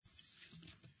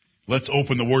Let's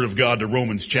open the Word of God to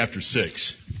Romans chapter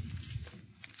 6.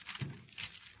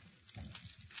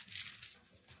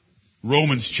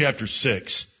 Romans chapter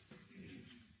 6.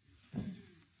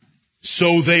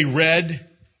 So they read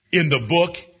in the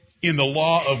book, in the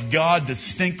law of God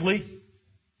distinctly,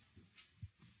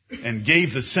 and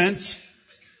gave the sense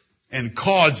and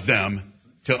caused them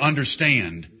to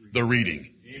understand the reading.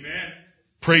 Amen.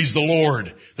 Praise the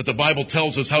Lord that the Bible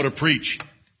tells us how to preach.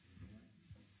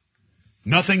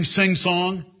 Nothing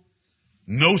sing-song,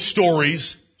 no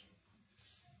stories,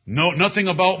 nothing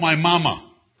about my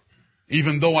mama,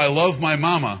 even though I love my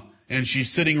mama and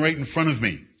she's sitting right in front of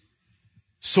me.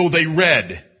 So they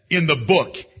read in the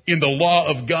book, in the law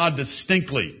of God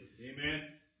distinctly, Amen,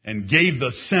 and gave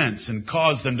the sense and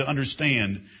caused them to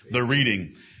understand the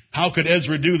reading. How could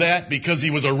Ezra do that? Because he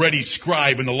was a ready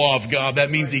scribe in the law of God. That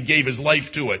means he gave his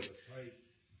life to it.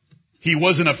 He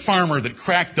wasn't a farmer that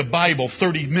cracked the Bible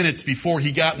 30 minutes before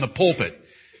he got in the pulpit.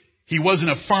 He wasn't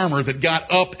a farmer that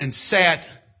got up and sat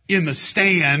in the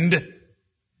stand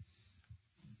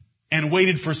and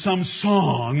waited for some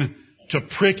song to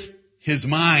prick his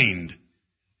mind.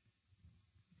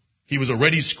 He was a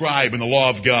ready scribe in the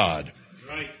law of God.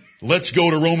 right. Let's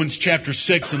go to Romans chapter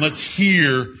 6 and let's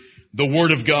hear the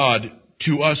Word of God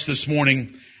to us this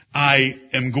morning. I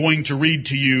am going to read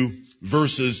to you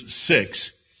verses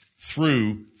 6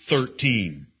 through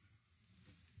 13.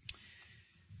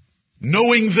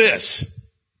 Knowing this,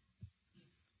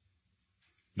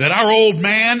 that our old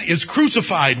man is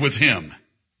crucified with him,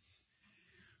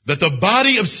 that the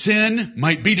body of sin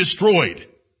might be destroyed,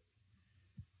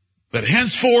 that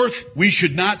henceforth we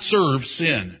should not serve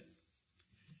sin.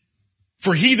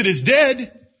 For he that is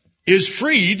dead is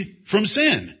freed from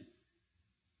sin.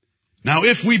 Now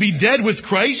if we be dead with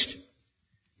Christ,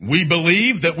 we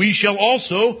believe that we shall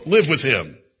also live with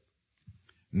him,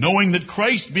 knowing that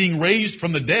Christ, being raised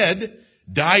from the dead,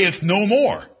 dieth no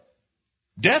more.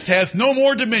 Death hath no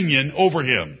more dominion over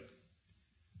him.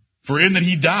 For in that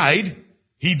he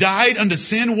died unto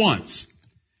sin once.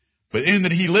 But in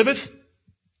that he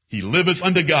liveth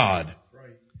unto God.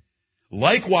 Right.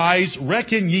 Likewise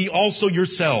reckon ye also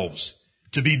yourselves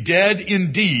to be dead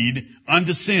indeed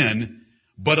unto sin,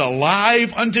 but alive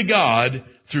unto God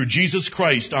through Jesus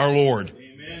Christ our Lord.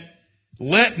 Amen.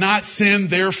 Let not sin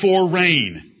therefore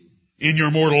reign in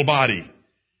your mortal body,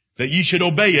 that ye should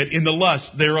obey it in the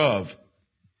lust thereof.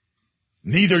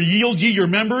 Neither yield ye your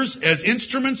members as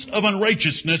instruments of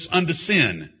unrighteousness unto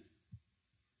sin,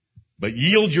 but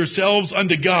yield yourselves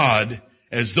unto God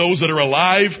as those that are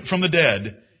alive from the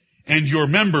dead, and your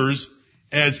members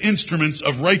as instruments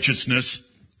of righteousness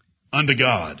unto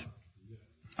God.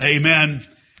 Amen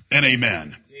and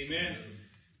amen. Amen.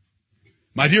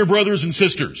 My dear brothers and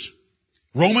sisters,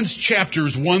 Romans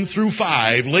chapters 1 through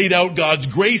 5 laid out God's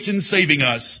grace in saving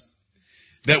us,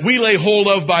 that we lay hold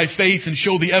of by faith and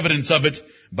show the evidence of it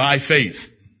by faith.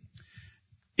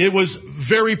 It was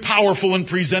very powerful in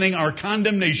presenting our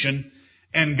condemnation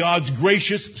and God's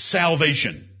gracious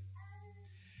salvation.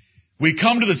 We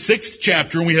come to the 6th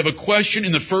chapter and we have a question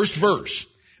in the first verse.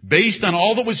 Based on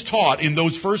all that was taught in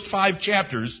those first 5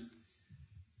 chapters,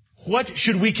 what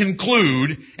should we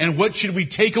conclude and what should we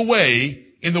take away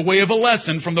in the way of a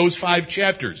lesson from those 5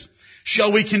 chapters?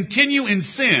 Shall we continue in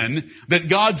sin that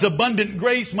God's abundant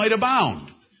grace might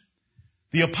abound?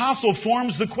 The apostle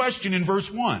forms the question in verse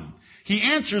 1. He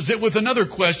answers it with another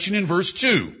question in verse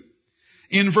 2.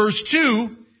 In verse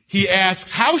 2, he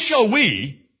asks, how shall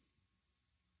we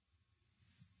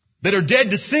that are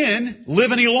dead to sin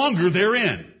live any longer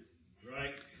therein?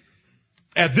 Right.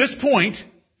 At this point,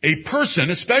 a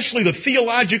person, especially the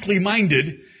theologically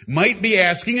minded, might be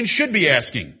asking and should be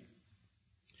asking,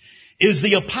 is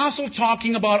the apostle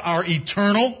talking about our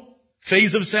eternal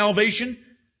phase of salvation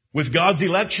with God's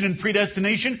election and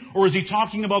predestination, or is he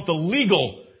talking about the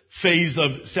legal phase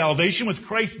of salvation with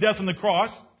Christ's death on the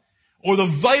cross, or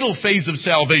the vital phase of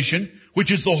salvation,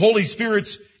 which is the Holy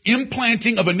Spirit's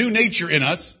implanting of a new nature in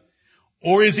us,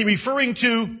 or is he referring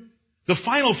to the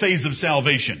final phase of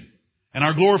salvation and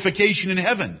our glorification in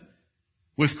heaven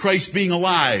with Christ being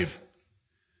alive?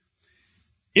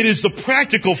 It is the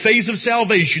practical phase of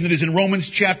salvation that is in Romans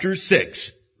chapter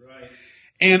 6. Right.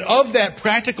 And of that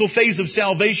practical phase of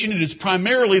salvation, it is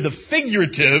primarily the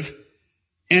figurative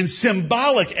and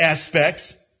symbolic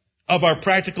aspects of our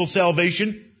practical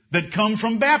salvation that come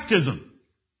from baptism.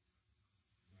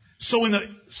 So in the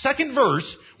second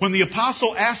verse, when the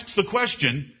apostle asks the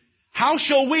question, how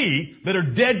shall we that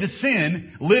are dead to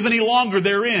sin live any longer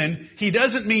therein? He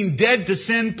doesn't mean dead to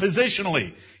sin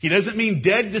positionally. He doesn't mean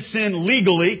dead to sin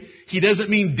legally. He doesn't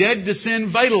mean dead to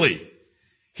sin vitally.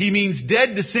 He means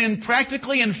dead to sin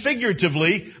practically and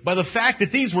figuratively by the fact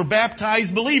that these were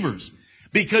baptized believers.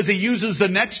 Because he uses the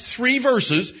next 3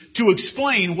 verses to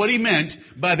explain what he meant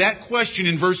by that question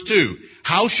in verse 2.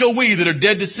 How shall we that are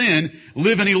dead to sin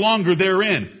live any longer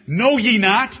therein? Know ye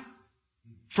not?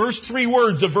 First 3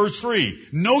 words of verse 3.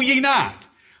 Know ye not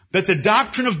that the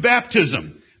doctrine of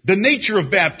baptism, the nature of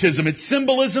baptism, its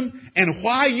symbolism, and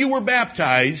why you were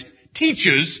baptized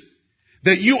teaches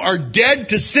that you are dead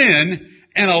to sin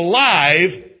and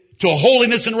alive to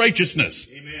holiness and righteousness.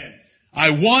 Amen. I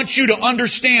want you to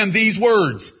understand these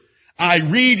words. I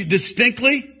read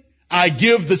distinctly. I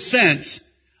give the sense.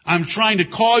 I'm trying to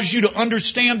cause you to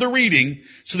understand the reading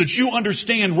so that you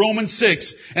understand Romans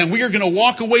 6, and we are going to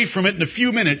walk away from it in a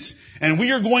few minutes, and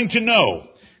we are going to know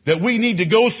that we need to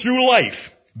go through life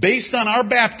based on our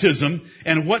baptism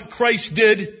and what Christ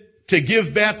did to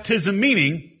give baptism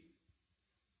meaning,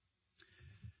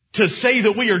 to say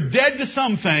that we are dead to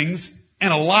some things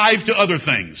and alive to other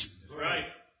things. Right.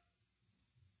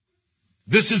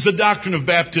 This is the doctrine of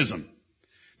baptism.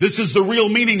 This is the real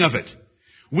meaning of it.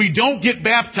 We don't get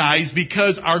baptized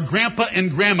because our grandpa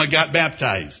and grandma got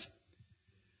baptized.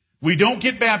 We don't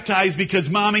get baptized because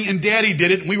mommy and daddy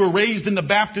did it and we were raised in the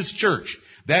Baptist church.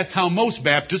 That's how most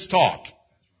Baptists talk.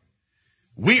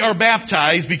 We are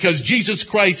baptized because Jesus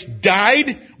Christ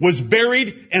died, was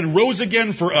buried, and rose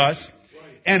again for us.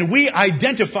 And we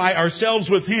identify ourselves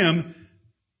with Him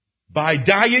by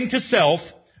dying to self,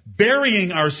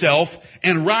 burying ourselves,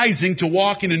 and rising to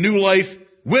walk in a new life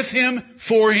with Him,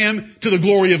 for Him, to the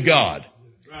glory of God.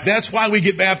 Right. That's why we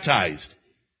get baptized.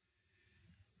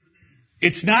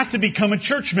 It's not to become a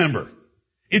church member.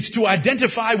 It's to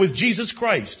identify with Jesus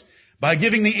Christ by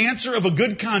giving the answer of a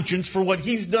good conscience for what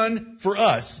He's done for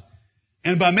us,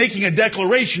 and by making a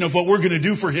declaration of what we're going to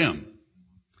do for Him.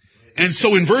 And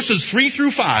so in verses 3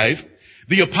 through 5,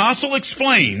 the apostle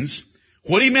explains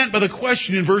what he meant by the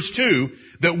question in verse 2,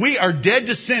 that we are dead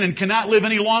to sin and cannot live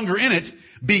any longer in it,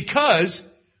 because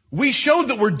we showed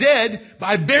that we're dead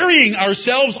by burying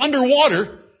ourselves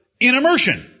underwater in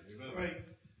immersion. Right.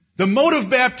 The mode of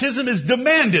baptism is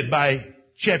demanded by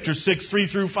chapter 6, 3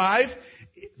 through 5.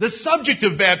 The subject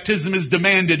of baptism is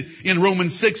demanded in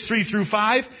Romans 6, 3 through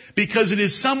 5, because it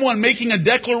is someone making a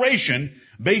declaration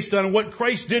based on what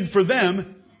Christ did for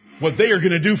them, what they are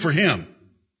going to do for Him.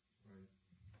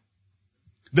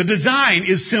 The design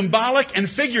is symbolic and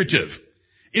figurative.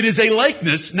 It is a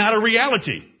likeness, not a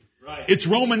reality. Right. It's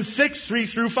Romans 6, 3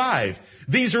 through 5.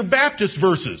 These are Baptist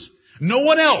verses. No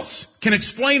one else can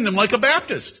explain them like a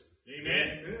Baptist.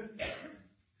 Amen.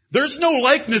 There's no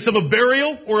likeness of a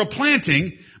burial or a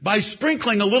planting by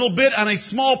sprinkling a little bit on a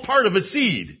small part of a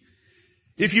seed.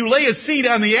 If you lay a seed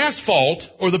on the asphalt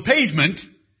or the pavement,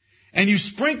 and you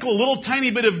sprinkle a little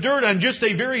tiny bit of dirt on just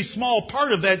a very small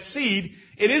part of that seed,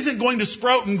 it isn't going to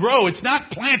sprout and grow. It's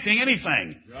not planting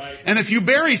anything. Right. And if you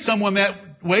bury someone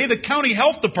that way, the county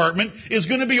health department is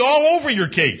going to be all over your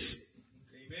case.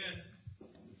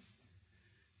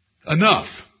 Amen. Enough.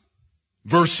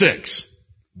 Verse 6.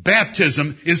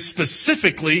 Baptism is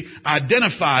specifically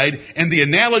identified, and the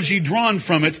analogy drawn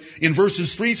from it in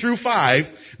verses 3 through 5,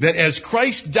 that as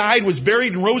Christ died, was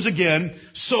buried, and rose again,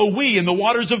 so we in the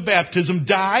waters of baptism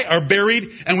die, are buried,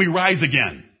 and we rise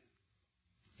again.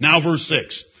 Now verse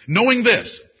 6. Knowing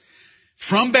this,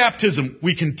 from baptism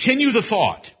we continue the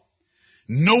thought.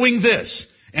 Knowing this,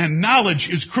 and knowledge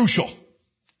is crucial.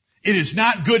 It is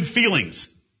not good feelings.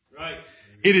 Right.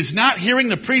 It is not hearing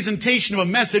the presentation of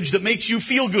a message that makes you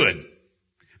feel good.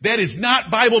 That is not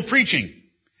Bible preaching.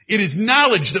 It is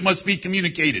knowledge that must be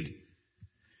communicated.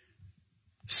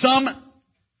 Some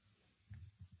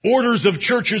orders of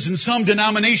churches and some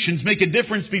denominations make a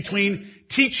difference between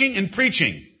teaching and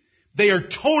preaching. They are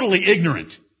totally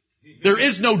ignorant. There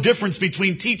is no difference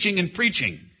between teaching and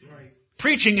preaching. Right.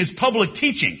 Preaching is public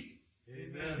teaching.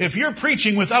 Amen. If you're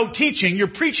preaching without teaching, your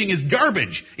preaching is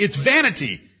garbage. It's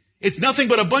vanity. It's nothing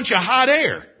but a bunch of hot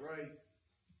air. Right.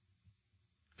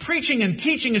 Preaching and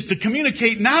teaching is to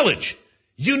communicate knowledge.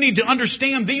 You need to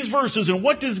understand these verses, and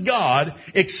what does God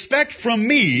expect from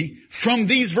me from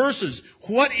these verses?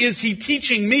 What is He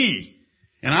teaching me?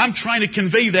 And I'm trying to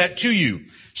convey that to you.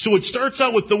 So it starts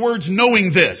out with the words,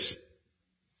 knowing this.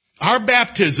 Our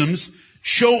baptisms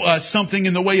show us something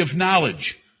in the way of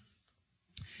knowledge.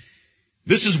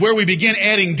 This is where we begin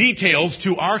adding details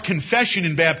to our confession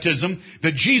in baptism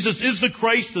that Jesus is the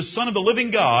Christ, the Son of the living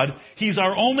God. He's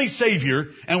our only Savior,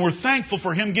 and we're thankful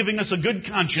for Him giving us a good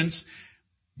conscience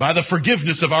by the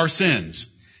forgiveness of our sins.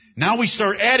 Now we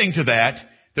start adding to that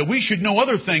we should know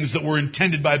other things that were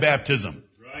intended by baptism.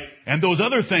 Right. And those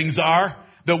other things are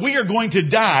that we are going to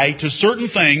die to certain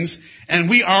things and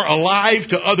we are alive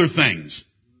to other things.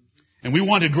 And we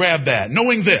want to grab that.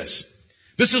 Knowing this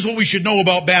is what we should know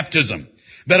about baptism,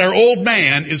 that our old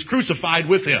man is crucified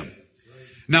with him.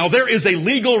 Now there is a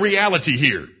legal reality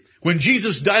here. When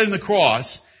Jesus died on the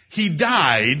cross, he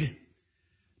died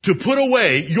to put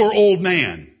away your old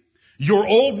man. Your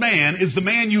old man is the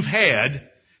man you've had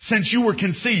since you were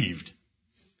conceived.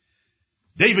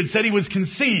 David said he was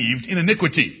conceived in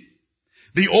iniquity.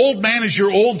 The old man is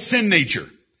your old sin nature.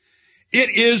 It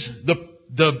is the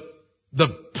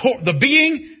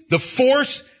being, the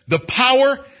force, the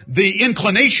power, the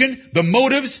inclination, the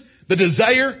motives, the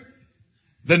desire,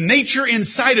 the nature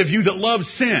inside of you that loves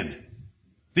sin.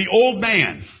 The old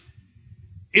man.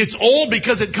 It's old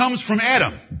because it comes from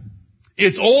Adam.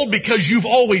 It's old because you've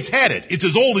always had it. It's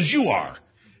as old as you are.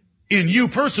 In you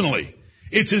personally.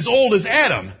 It's as old as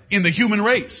Adam in the human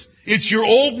race. It's your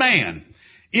old man.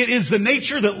 It is the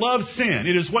nature that loves sin.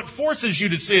 It is what forces you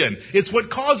to sin. It's what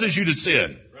causes you to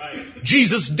sin. Right.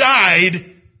 Jesus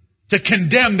died to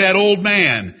condemn that old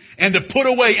man and to put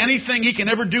away anything he can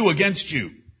ever do against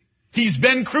you. He's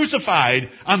been crucified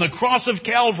on the cross of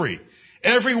Calvary.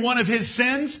 Every one of his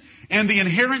sins and the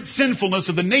inherent sinfulness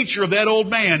of the nature of that old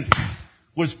man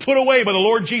was put away by the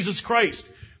Lord Jesus Christ.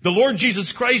 The Lord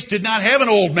Jesus Christ did not have an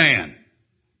old man.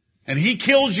 And he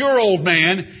killed your old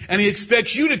man, and he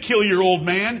expects you to kill your old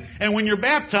man. And when you're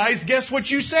baptized, guess what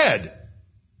you said?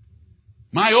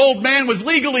 My old man was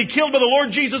legally killed by the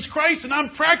Lord Jesus Christ, and I'm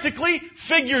practically,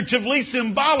 figuratively,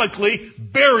 symbolically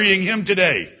burying him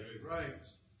today. Right.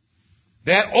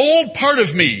 That old part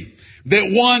of me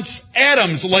that wants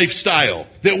Adam's lifestyle,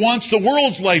 that wants the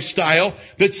world's lifestyle,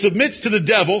 that submits to the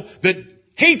devil, that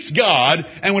hates God,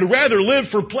 and would rather live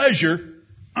for pleasure,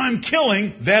 I'm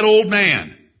killing that old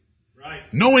man. Right.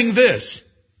 Knowing this,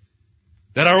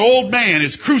 that our old man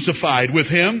is crucified with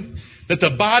him, that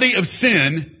the body of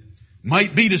sin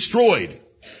might be destroyed.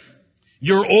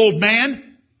 Your old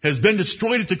man has been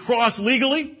destroyed at the cross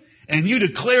legally, and you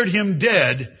declared him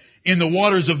dead in the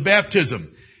waters of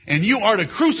baptism. And you are to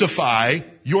crucify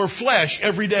your flesh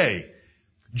every day.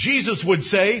 Jesus would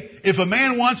say, if a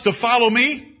man wants to follow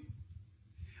me,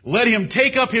 let him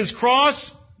take up his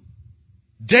cross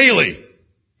daily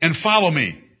and follow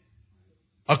me.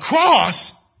 A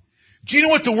cross? Do you know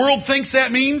what the world thinks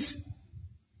that means?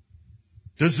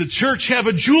 Does the church have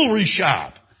a jewelry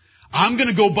shop? I'm going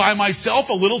to go buy myself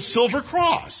a little silver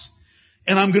cross,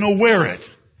 and I'm going to wear it.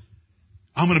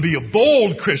 I'm going to be a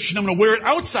bold Christian. I'm going to wear it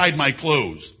outside my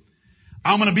clothes.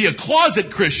 I'm going to be a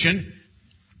closet Christian,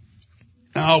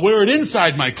 and I'll wear it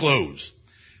inside my clothes.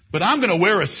 But I'm going to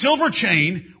wear a silver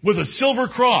chain with a silver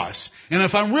cross. And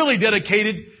if I'm really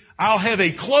dedicated, I'll have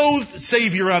a clothed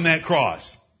Savior on that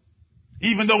cross.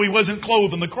 Even though he wasn't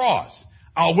clothed on the cross.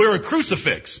 I'll wear a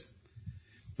crucifix.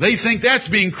 They think that's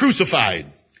being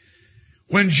crucified.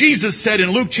 When Jesus said in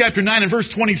Luke chapter 9 and verse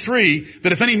 23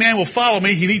 that if any man will follow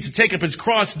me, he needs to take up his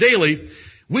cross daily,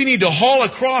 we need to haul a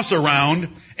cross around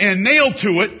and nail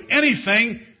to it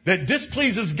anything that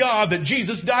displeases God that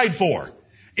Jesus died for.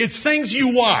 It's things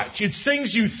you watch. It's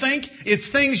things you think. It's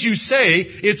things you say.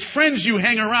 It's friends you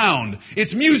hang around.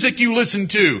 It's music you listen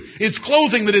to. It's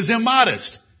clothing that is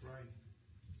immodest.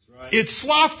 Right. It's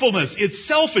slothfulness. It's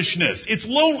selfishness. It's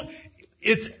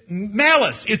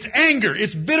malice. It's anger.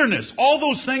 It's bitterness. All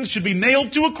those things should be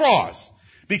nailed to a cross.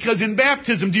 Because in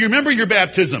baptism, do you remember your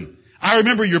baptism? I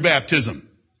remember your baptism.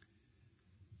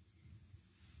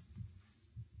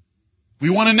 We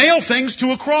want to nail things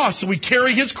to a cross, so we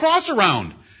carry his cross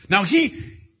around. Now he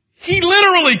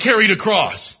literally carried a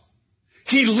cross.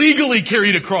 He legally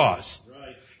carried a cross.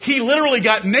 Right. He literally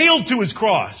got nailed to his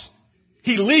cross.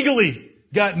 He legally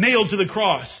got nailed to the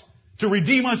cross to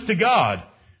redeem us to God.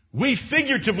 We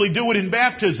figuratively do it in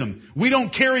baptism. We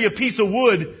don't carry a piece of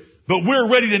wood, but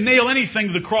we're ready to nail anything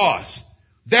to the cross.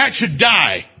 That should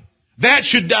die. That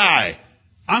should die.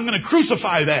 I'm going to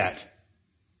crucify that.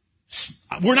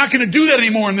 We're not going to do that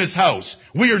anymore in this house.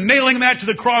 We are nailing that to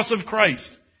the cross of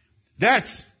Christ.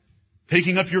 That's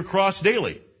taking up your cross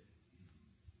daily.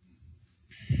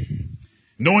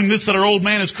 Knowing this, that our old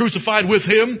man is crucified with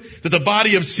him, that the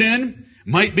body of sin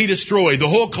might be destroyed. The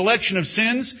whole collection of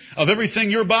sins, of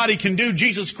everything your body can do,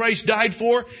 Jesus Christ died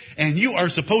for, and you are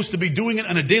supposed to be doing it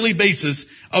on a daily basis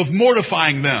of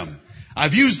mortifying them.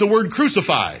 I've used the word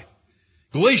crucify.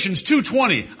 Galatians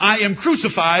 2:20, I am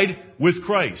crucified with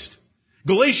Christ.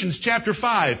 Galatians chapter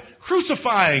 5,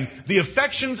 crucifying the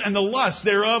affections and the lusts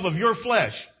thereof of your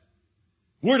flesh.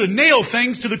 We're to nail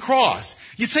things to the cross.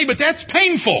 You say, but that's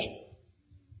painful.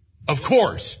 Of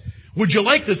course. Would you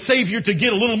like the Savior to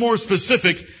get a little more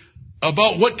specific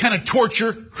about what kind of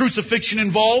torture crucifixion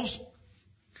involves?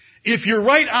 If your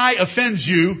right eye offends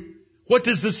you, what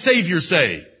does the Savior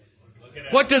say?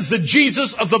 What does the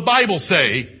Jesus of the Bible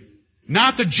say?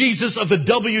 Not the Jesus of the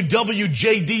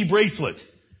WWJD bracelet.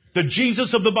 The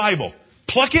Jesus of the Bible.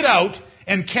 Pluck it out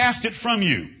and cast it from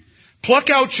you. Pluck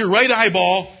out your right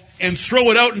eyeball and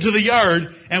throw it out into the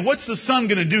yard, and what's the sun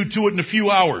going to do to it in a few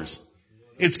hours?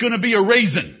 It's going to be a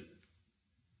raisin.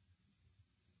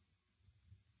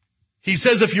 He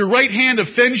says if your right hand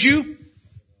offends you,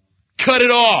 cut it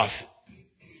off.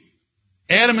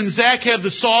 Adam and Zach have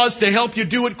the saws to help you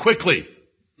do it quickly.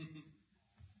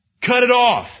 Cut it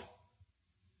off.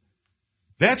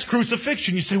 That's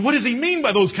crucifixion. You say, what does he mean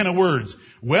by those kind of words?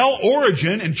 Well,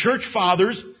 Origen and church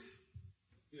fathers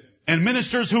and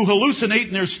ministers who hallucinate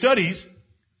in their studies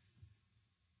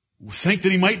think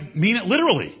that he might mean it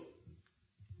literally.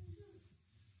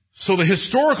 So the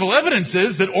historical evidence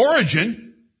is that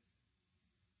Origen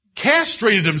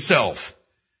castrated himself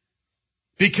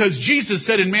because Jesus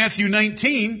said in Matthew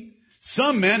 19,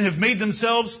 some men have made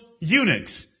themselves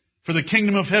eunuchs for the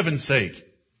kingdom of heaven's sake.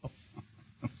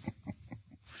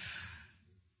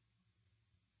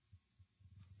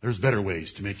 There's better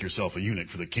ways to make yourself a eunuch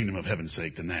for the kingdom of heaven's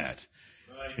sake than that.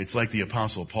 Right. It's like the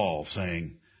Apostle Paul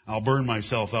saying, I'll burn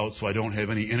myself out so I don't have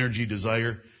any energy,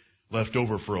 desire left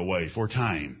over for a wife or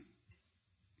time.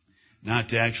 Not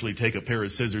to actually take a pair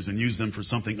of scissors and use them for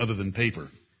something other than paper.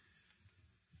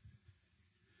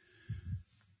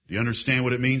 Do you understand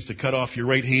what it means to cut off your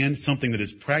right hand? Something that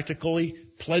is practically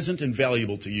pleasant and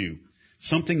valuable to you.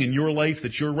 Something in your life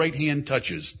that your right hand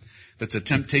touches that's a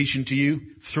temptation to you,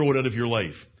 throw it out of your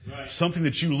life. Right. Something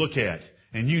that you look at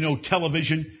and you know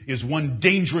television is one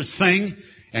dangerous thing,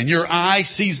 and your eye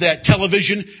sees that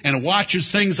television and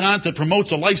watches things on it that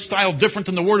promotes a lifestyle different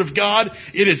than the Word of God.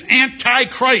 It is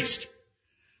anti-Christ.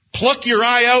 Pluck your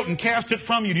eye out and cast it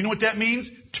from you. Do you know what that means?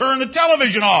 Turn the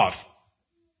television off.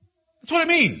 That's what it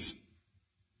means.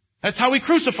 That's how we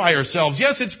crucify ourselves.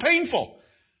 Yes, it's painful.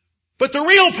 But the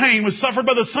real pain was suffered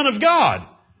by the Son of God.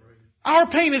 Our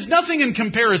pain is nothing in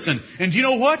comparison. And do you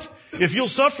know what? If you'll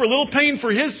suffer a little pain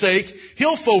for His sake,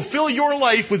 He'll fulfill your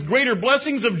life with greater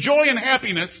blessings of joy and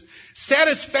happiness,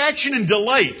 satisfaction and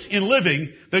delight in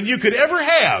living than you could ever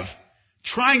have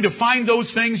trying to find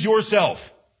those things yourself.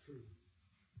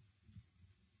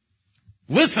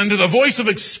 Listen to the voice of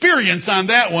experience on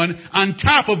that one, on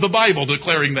top of the Bible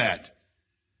declaring that.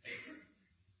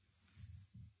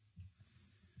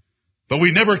 But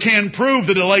we never can prove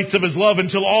the delights of His love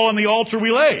until all on the altar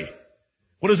we lay.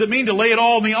 What does it mean to lay it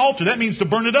all on the altar? That means to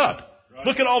burn it up. Right.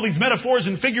 Look at all these metaphors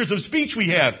and figures of speech we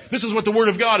have. This is what the Word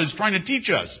of God is trying to teach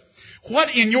us.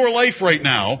 What in your life right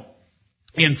now,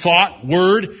 in thought,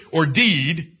 word, or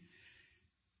deed,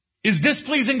 is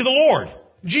displeasing to the Lord?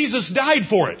 Jesus died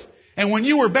for it. And when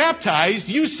you were baptized,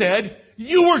 you said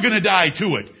you were going to die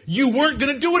to it. You weren't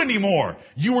going to do it anymore.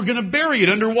 You were going to bury it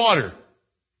underwater.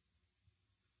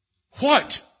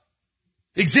 What?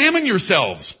 Examine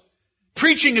yourselves.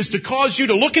 Preaching is to cause you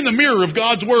to look in the mirror of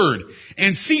God's Word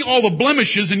and see all the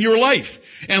blemishes in your life.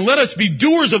 And let us be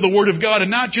doers of the Word of God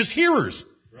and not just hearers.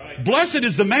 Right. Blessed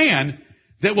is the man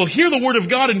that will hear the Word of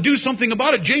God and do something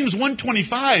about it. James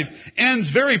 1:25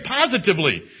 ends very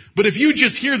positively. But if you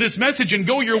just hear this message and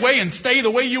go your way and stay the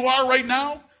way you are right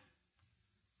now,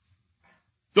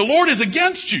 the Lord is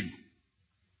against you.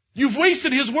 You've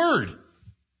wasted His Word.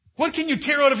 What can you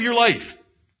tear out of your life?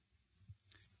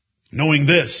 Knowing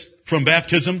this from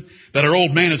baptism, that our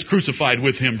old man is crucified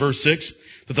with Him, verse 6,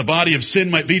 that the body of sin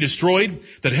might be destroyed,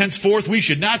 that henceforth we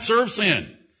should not serve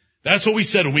sin. That's what we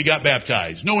said when we got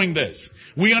baptized. Knowing this,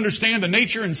 we understand the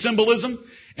nature and symbolism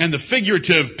and the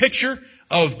figurative picture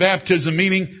of baptism,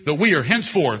 meaning that we are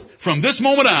henceforth, from this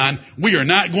moment on, we are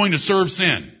not going to serve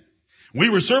sin. We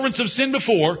were servants of sin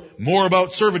before, more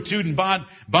about servitude and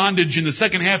bondage in the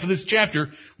second half of this chapter.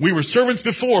 We were servants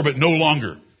before, but no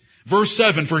longer. Verse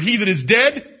 7, for he that is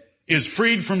dead is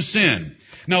freed from sin.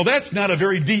 Now that's not a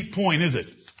very deep point, is it?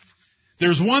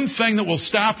 There's one thing that will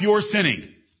stop your sinning,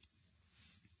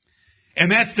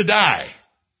 and that's to die.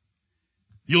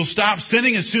 You'll stop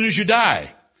sinning as soon as you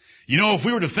die. You know, if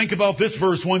we were to think about this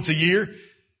verse once a year,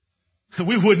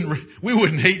 we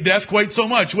wouldn't hate death quite so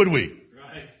much, would we?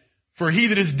 Right. For he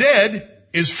that is dead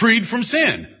is freed from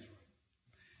sin.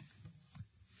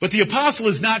 But the apostle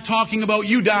is not talking about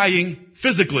you dying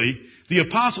physically. The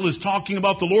apostle is talking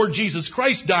about the Lord Jesus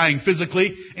Christ dying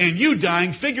physically and you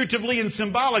dying figuratively and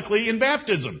symbolically in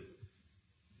baptism.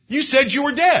 You said you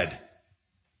were dead.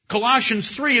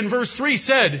 Colossians 3 and verse 3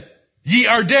 said, ye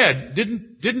are dead.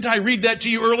 Didn't I read that to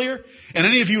you earlier? And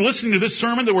any of you listening to this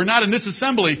sermon that were not in this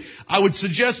assembly, I would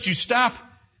suggest you stop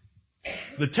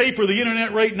the tape or the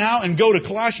internet right now and go to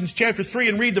Colossians chapter 3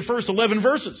 and read the first 11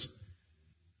 verses.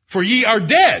 For ye are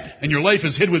dead, and your life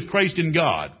is hid with Christ in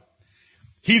God.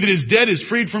 He that is dead is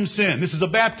freed from sin. This is a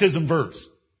baptism verse.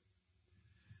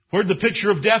 Where did the picture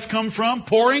of death come from?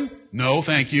 Pouring? No,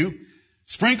 thank you.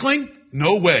 Sprinkling?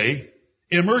 No way.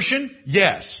 Immersion?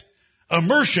 Yes.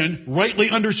 Immersion, rightly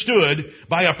understood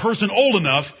by a person old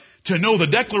enough to know the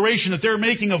declaration that they're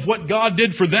making of what God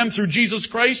did for them through Jesus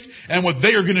Christ and what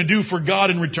they are going to do for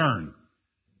God in return.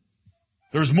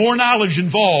 There's more knowledge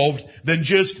involved than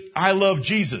just, I love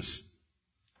Jesus.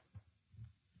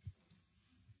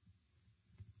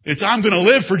 It's, I'm going to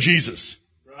live for Jesus.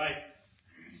 Right.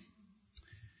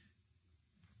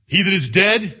 He that is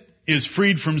dead is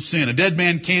freed from sin. A dead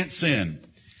man can't sin.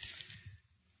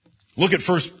 Look at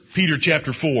 1 Peter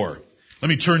chapter 4. Let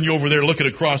me turn you over there. Look at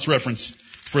a cross-reference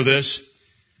for this.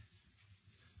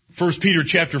 1 Peter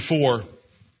chapter 4.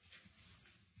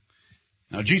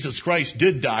 Now, Jesus Christ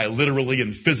did die literally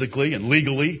and physically and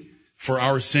legally for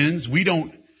our sins. We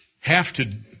don't have to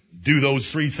do those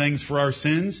three things for our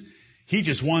sins. He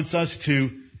just wants us to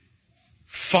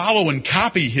follow and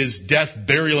copy His death,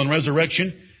 burial, and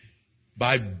resurrection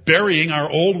by burying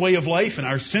our old way of life and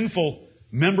our sinful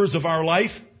members of our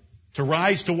life to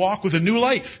rise to walk with a new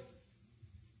life.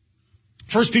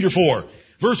 1 Peter 4,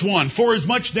 verse 1, For as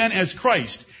much then as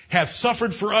Christ hath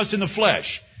suffered for us in the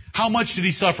flesh. How much did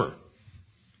He suffer?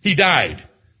 He died.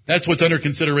 That's what's under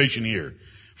consideration here.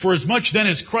 For as much then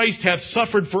as Christ hath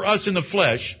suffered for us in the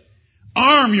flesh,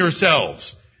 arm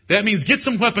yourselves. That means get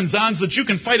some weapons on so that you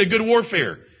can fight a good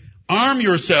warfare. Arm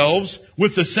yourselves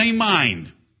with the same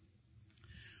mind.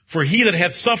 For he that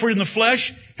hath suffered in the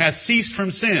flesh hath ceased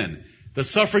from sin. The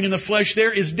suffering in the flesh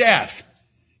there is death.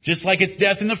 Just like it's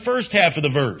death in the first half of the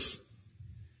verse.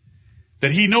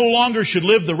 That he no longer should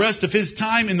live the rest of his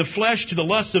time in the flesh to the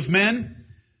lusts of men,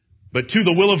 but to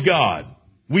the will of God.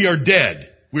 We are dead.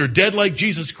 We are dead like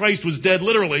Jesus Christ was dead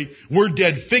literally. We're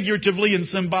dead figuratively and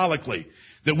symbolically.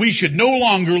 That we should no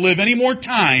longer live any more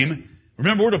time.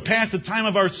 Remember, we're to pass the time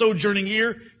of our sojourning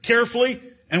here carefully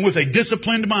and with a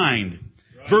disciplined mind.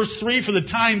 Right. Verse 3, for the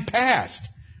time past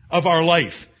of our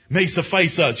life may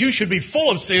suffice us. You should be full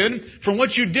of sin from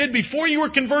what you did before you were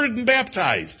converted and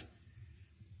baptized.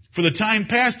 For the time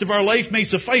past of our life may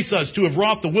suffice us to have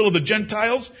wrought the will of the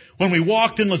Gentiles when we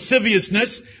walked in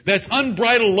lasciviousness. That's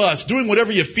unbridled lust, doing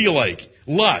whatever you feel like.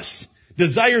 Lust.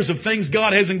 Desires of things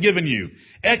God hasn't given you.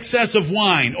 Excess of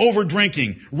wine, over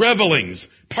drinking, revelings,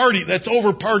 that's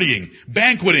over partying,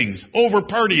 banquetings, over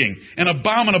partying, and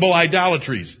abominable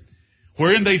idolatries,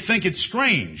 wherein they think it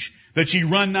strange that ye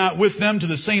run not with them to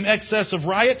the same excess of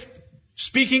riot,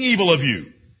 speaking evil of you,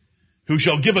 who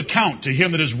shall give account to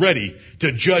him that is ready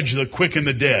to judge the quick and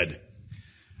the dead.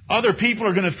 Other people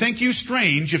are going to think you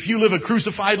strange if you live a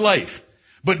crucified life.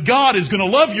 But God is going to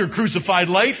love your crucified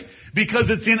life because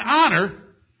it's in honor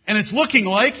and it's looking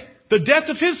like the death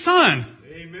of His Son.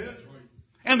 Amen.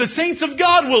 And the saints of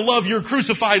God will love your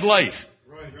crucified life.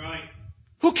 Right.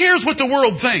 Who cares what the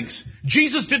world thinks?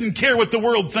 Jesus didn't care what the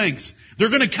world thinks. They're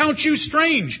going to count you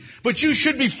strange, but you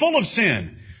should be full of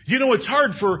sin. You know, it's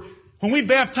hard when we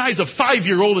baptize a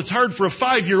 5-year-old, it's hard for a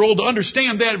 5-year-old to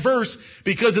understand that verse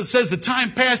because it says the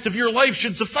time past of your life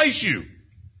should suffice you.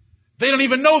 They don't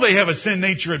even know they have a sin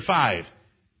nature at 5.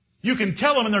 You can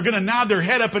tell them and they're going to nod their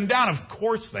head up and down. Of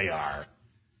course they are.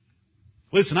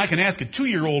 Listen, I can ask a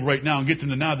 2-year-old right now and get them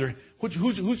to nod their head.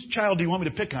 Whose child do you want me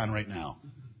to pick on right now?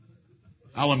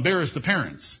 I'll embarrass the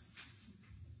parents.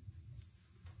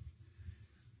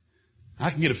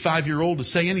 I can get a 5-year-old to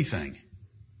say anything.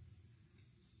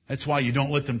 That's why you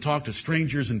don't let them talk to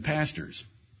strangers and pastors.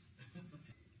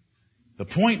 The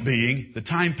point being, the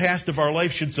time past of our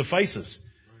life should suffice us.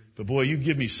 But boy, you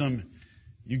give me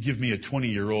a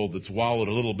 20-year-old that's wallowed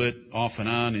a little bit off and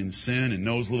on in sin and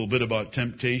knows a little bit about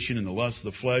temptation and the lust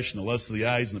of the flesh and the lust of the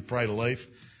eyes and the pride of life.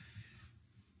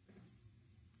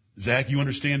 Zach, you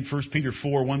understand 1 Peter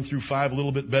 4, 1 through 5 a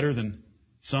little bit better than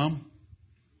some?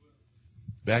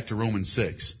 Back to Romans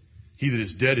 6. He that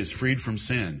is dead is freed from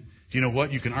sin. Do you know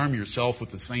what? You can arm yourself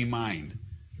with the same mind.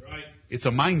 Right. It's a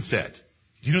mindset.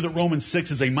 Do you know that Romans 6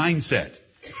 is a mindset?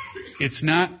 It's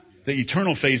not the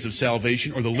eternal phase of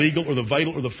salvation or the legal or the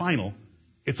vital or the final.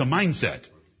 It's a mindset.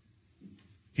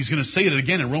 He's going to say it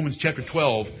again in Romans chapter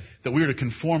 12 that we are to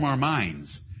conform our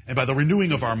minds and by the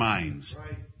renewing of our minds.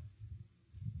 Right.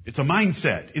 It's a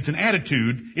mindset. It's an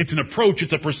attitude. It's an approach.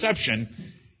 It's a perception.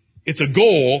 It's a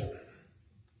goal.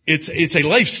 It's a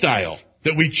lifestyle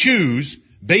that we choose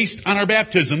based on our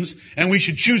baptisms, and we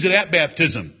should choose it at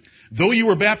baptism. Though you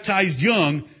were baptized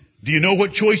young, do you know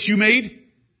what choice you made?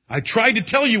 I tried to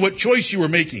tell you what choice you were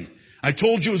making. I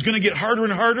told you it was going to get harder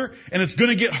and harder, and it's going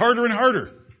to get harder and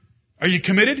harder. Are you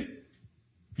committed?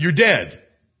 You're dead.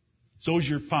 So is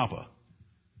your papa.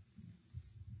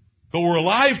 But we're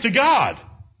alive to God.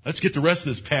 Let's get the rest of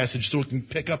this passage so we can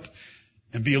pick up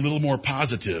and be a little more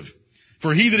positive.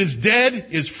 For he that is dead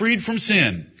is freed from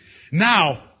sin.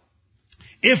 Now,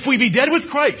 if we be dead with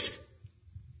Christ.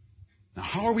 Now,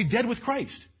 how are we dead with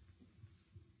Christ?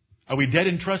 Are we dead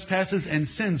in trespasses and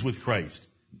sins with Christ?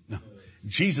 No.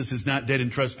 Jesus is not dead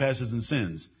in trespasses and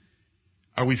sins.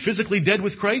 Are we physically dead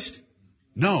with Christ?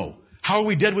 No. How are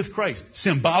we dead with Christ?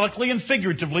 Symbolically and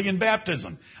figuratively in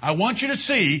baptism. I want you to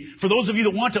see, for those of you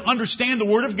that want to understand the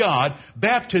Word of God,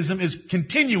 baptism is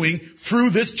continuing through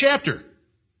this chapter.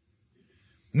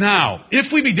 Now,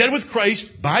 if we be dead with Christ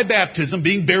by baptism,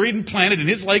 being buried and planted in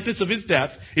His likeness of His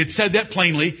death, it said that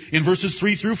plainly in verses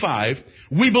 3 through 5,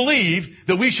 we believe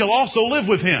that we shall also live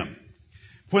with Him.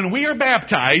 When we are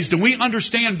baptized and we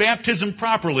understand baptism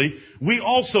properly, we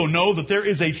also know that there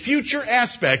is a future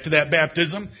aspect to that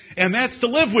baptism, and that's to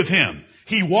live with Him.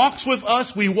 He walks with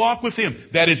us, we walk with Him.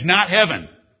 That is not heaven.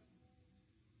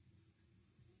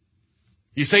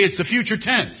 You say it's the future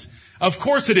tense. Of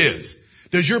course it is.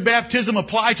 Does your baptism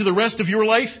apply to the rest of your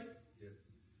life?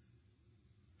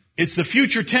 It's the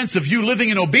future tense of you living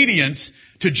in obedience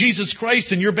to Jesus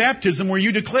Christ in your baptism where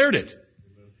you declared it.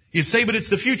 You say, but it's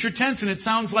the future tense and it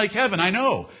sounds like heaven. I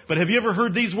know. But have you ever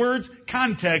heard these words?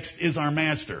 Context is our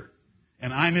master,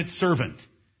 and I'm its servant.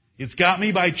 It's got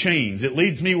me by chains. It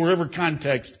leads me wherever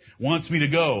context wants me to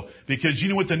go. Because you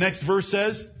know what the next verse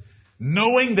says?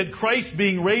 Knowing that Christ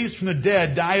being raised from the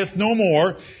dead dieth no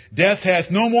more, death hath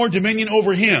no more dominion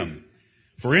over him.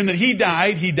 For in that he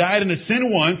died unto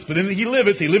sin once, but in that he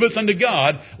liveth unto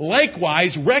God.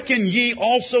 Likewise, reckon ye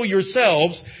also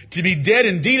yourselves to be dead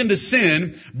indeed unto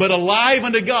sin, but alive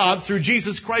unto God through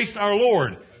Jesus Christ our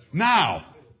Lord. Now,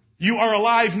 you are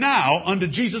alive now unto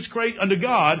Jesus Christ, unto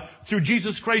God through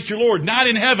Jesus Christ your Lord, not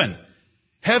in heaven.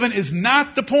 Heaven is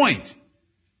not the point.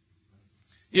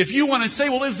 If you want to say,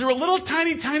 well, is there a little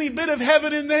tiny bit of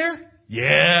heaven in there?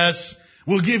 Yes.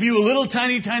 We'll give you a little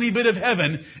tiny bit of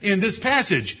heaven in this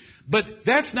passage. But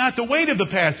that's not the weight of the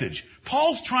passage.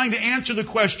 Paul's trying to answer the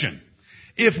question.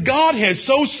 If God has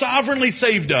so sovereignly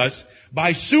saved us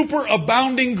by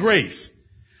superabounding grace,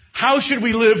 how should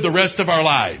we live the rest of our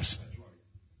lives?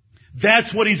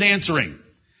 That's what he's answering.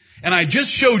 And I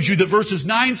just showed you that verses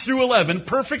 9 through 11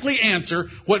 perfectly answer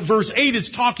what verse 8 is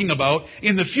talking about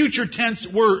in the future tense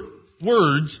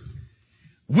words.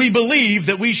 We believe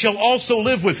that we shall also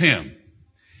live with him.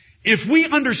 If we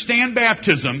understand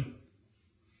baptism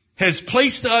has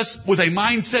placed us with a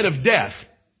mindset of death,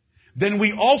 then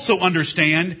we also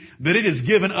understand that it has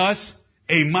given us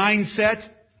a mindset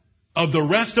of the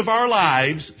rest of our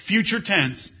lives, future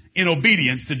tense, in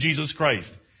obedience to Jesus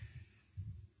Christ.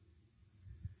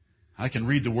 I can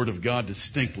read the Word of God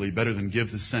distinctly better than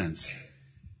give the sense,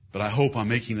 but I hope I'm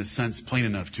making the sense plain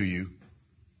enough to you.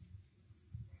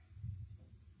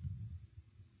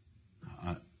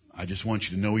 I just want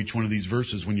you to know each one of these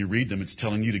verses when you read them, it's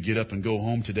telling you to get up and go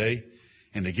home today,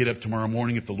 and to get up tomorrow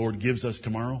morning if the Lord gives us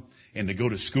tomorrow, and to go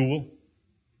to school,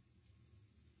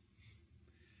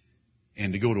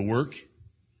 and to go to work,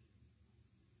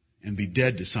 and be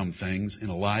dead to some things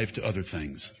and alive to other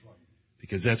things.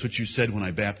 Because that's what you said when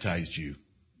I baptized you.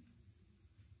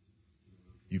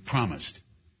 You promised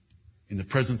in the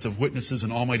presence of witnesses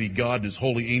and Almighty God and His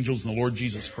holy angels and the Lord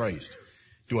Jesus Christ.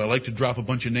 Do I like to drop a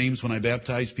bunch of names when I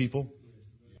baptize people?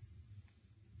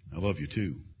 I love you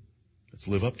too. Let's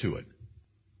live up to it.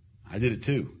 I did it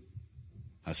too.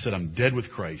 I said I'm dead with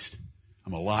Christ.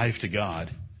 I'm alive to God.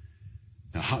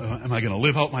 Now, how am I going to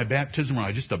live out my baptism, or am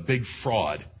I just a big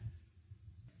fraud?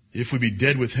 If we be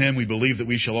dead with Him, we believe that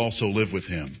we shall also live with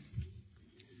Him.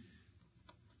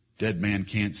 Dead man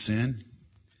can't sin.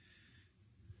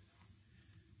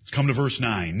 Let's come to verse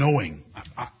 9. Knowing.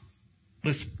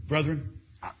 Listen, brethren,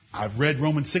 I've read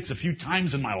Romans 6 a few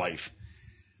times in my life.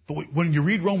 But when you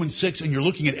read Romans 6 and you're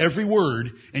looking at every word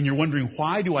and you're wondering,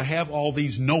 why do I have all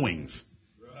these knowings?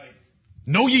 Right.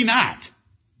 Know ye not.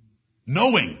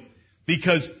 Knowing.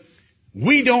 Because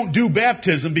we don't do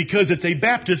baptism because it's a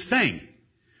Baptist thing.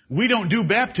 We don't do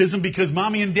baptism because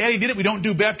mommy and daddy did it. We don't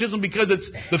do baptism because it's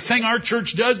the thing our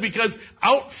church does, because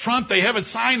out front they have a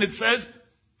sign that says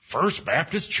First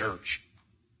Baptist Church.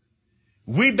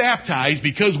 We baptize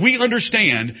because we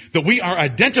understand that we are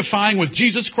identifying with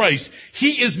Jesus Christ.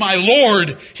 He is my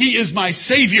Lord. He is my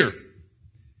Savior.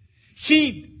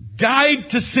 He died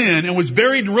to sin and was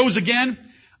buried and rose again.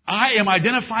 I am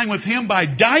identifying with Him by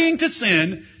dying to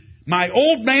sin, my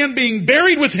old man being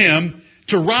buried with Him,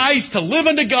 to rise to live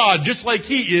unto God just like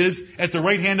He is at the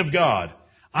right hand of God.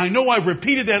 I know I've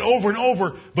repeated that over and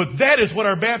over, but that is what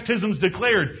our baptisms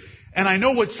declared. And I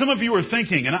know what some of you are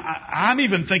thinking, and I'm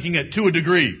even thinking it to a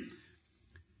degree.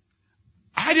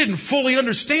 I didn't fully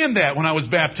understand that when I was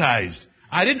baptized.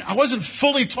 I wasn't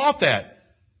fully taught that.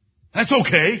 That's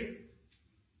okay.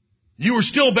 You were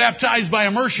still baptized by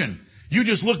immersion. You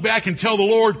just look back and tell the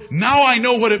Lord, now I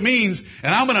know what it means,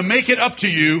 and I'm going to make it up to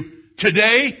you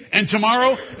today and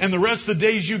tomorrow and the rest of the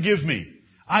days you give me.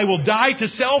 I will die to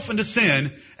self and to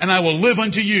sin, and I will live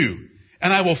unto you.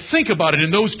 And I will think about it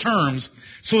in those terms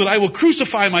so that I will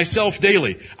crucify myself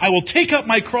daily. I will take up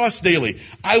my cross daily.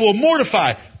 I will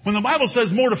mortify. When the Bible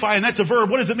says mortify, and that's a verb,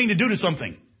 what does it mean to do to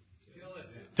something? Kill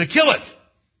it. To kill it.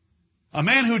 A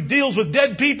man who deals with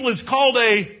dead people is called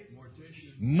a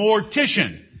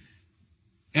mortician.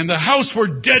 And the house where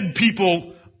dead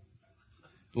people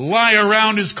lie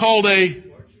around is called a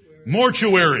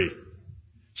mortuary.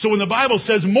 So when the Bible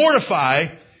says mortify,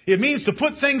 it means to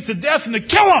put things to death and to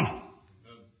kill them.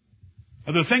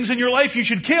 Are there things in your life you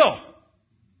should kill?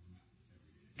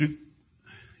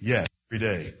 Yes, every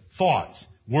day. Thoughts,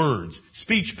 words,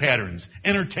 speech patterns,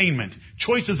 entertainment,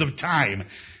 choices of time,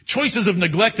 choices of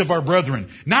neglect of our brethren,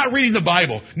 not reading the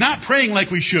Bible, not praying like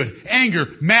we should, anger,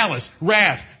 malice,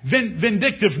 wrath,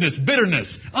 vindictiveness,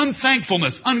 bitterness,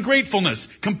 unthankfulness, ungratefulness,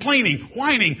 complaining,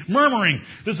 whining, murmuring.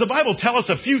 Does the Bible tell us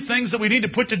a few things that we need to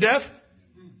put to death?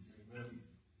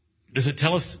 Does it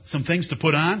tell us some things to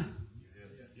put on?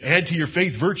 Add to your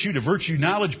faith virtue, to virtue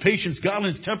knowledge, patience,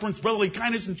 godliness, temperance, brotherly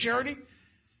kindness, and charity.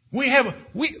 The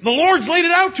Lord's laid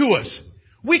it out to us.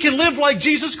 We can live like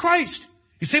Jesus Christ.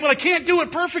 You say, but I can't do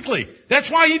it perfectly. That's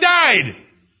why He died,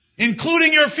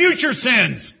 including your future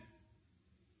sins.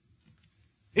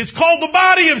 It's called the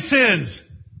body of sins.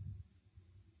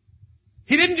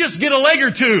 He didn't just get a leg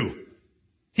or two.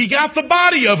 He got the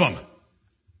body of them.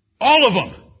 All of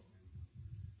them.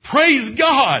 Praise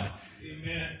God.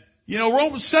 Amen. You know,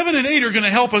 Romans 7 and 8 are going to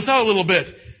help us out a little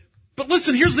bit. But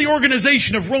listen, here's the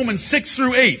organization of Romans 6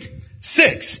 through 8.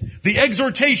 6, the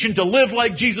exhortation to live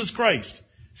like Jesus Christ.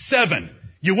 7,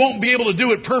 you won't be able to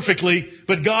do it perfectly,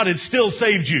 but God has still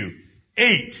saved you.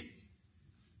 8,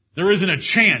 there isn't a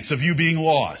chance of you being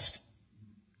lost.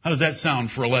 How does that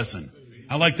sound for a lesson?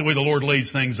 I like the way the Lord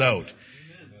lays things out.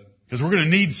 Because we're going to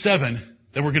need 7,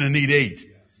 then we're going to need 8.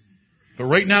 But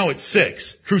right now it's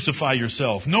 6. Crucify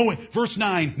yourself. Knowing, verse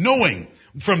 9, knowing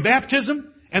from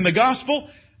baptism and the gospel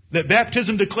that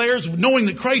baptism declares, knowing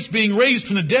that Christ being raised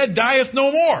from the dead dieth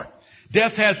no more.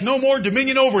 Death hath no more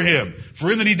dominion over him.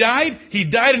 For in that he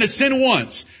died in a sin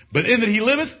once. But in that he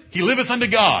liveth unto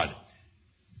God.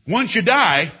 Once you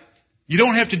die, you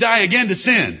don't have to die again to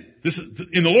sin. This is,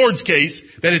 in the Lord's case,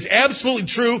 that is absolutely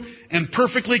true and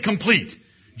perfectly complete.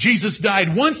 Jesus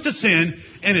died once to sin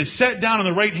and is set down on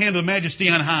the right hand of the Majesty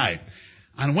on high.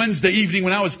 On Wednesday evening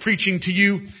when I was preaching to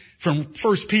you from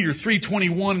 1 Peter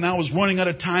 3:21 and I was running out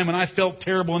of time and I felt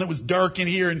terrible and it was dark in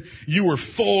here and you were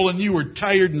full and you were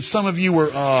tired and some of you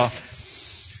were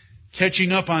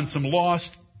catching up on some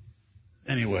lost.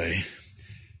 Anyway,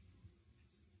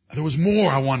 there was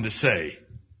more I wanted to say.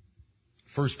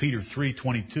 1 Peter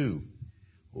 3:22.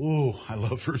 Oh, I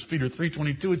love 1 Peter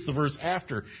 3:22. It's the verse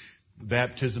after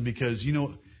baptism because,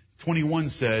 21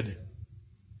 said,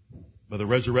 by the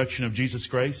resurrection of Jesus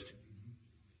Christ,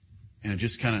 and it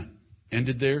just kind of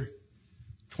ended there.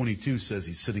 22 says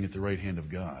He's sitting at the right hand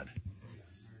of God.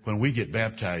 When we get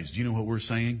baptized, do you know what we're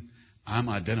saying? I'm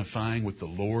identifying with the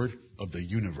Lord of the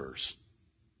universe.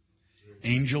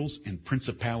 Angels and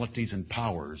principalities and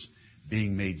powers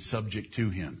being made subject to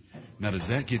Him. Now, does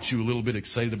that get you a little bit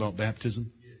excited about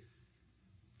baptism?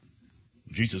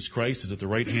 Jesus Christ is at the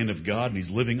right hand of God and He's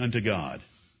living unto God.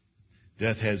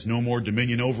 Death has no more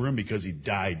dominion over Him because He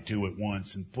died to it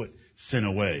once and put sin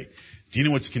away. Do you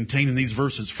know what's contained in these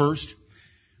verses? First,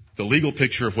 the legal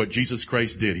picture of what Jesus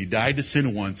Christ did. He died to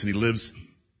sin once and He lives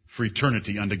for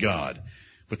eternity unto God.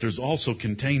 But there's also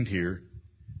contained here,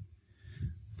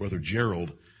 Brother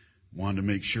Gerald wanted to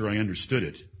make sure I understood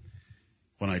it.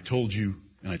 When I told you,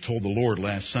 and I told the Lord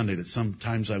last Sunday that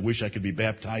sometimes I wish I could be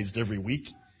baptized every week.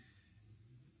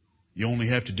 You only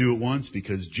have to do it once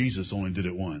because Jesus only did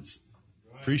it once.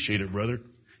 Right. Appreciate it, brother.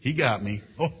 He got me.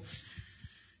 Oh,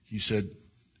 he said,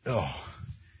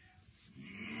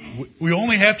 we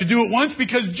only have to do it once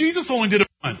because Jesus only did it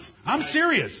once. I'm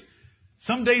serious.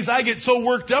 Some days I get so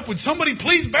worked up, would somebody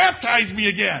please baptize me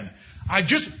again?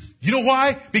 You know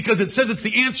why? Because it says it's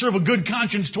the answer of a good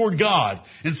conscience toward God.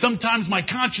 And sometimes my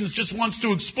conscience just wants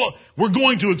to explode. We're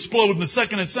going to explode in the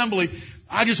second assembly.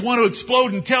 I just want to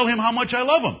explode and tell Him how much I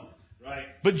love Him. Right.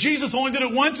 But Jesus only did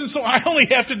it once, and so I only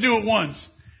have to do it once.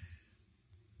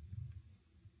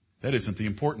 That isn't the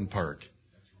important part.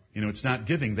 You know, it's not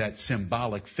giving that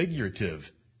symbolic, figurative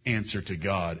answer to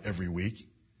God every week.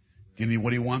 Give me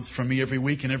what He wants from me every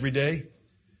week and every day.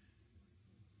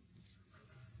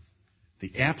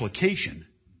 The application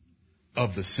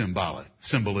of the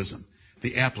symbolism.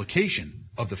 The application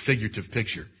of the figurative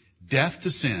picture. Death to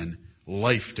sin,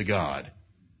 life to God.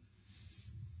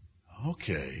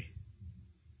 Okay.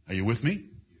 Are you with me?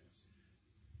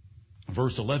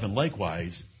 Verse 11,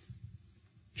 likewise,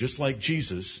 just like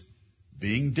Jesus,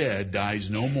 being dead, dies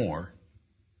no more.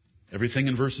 Everything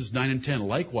in verses 9 and 10,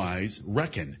 likewise,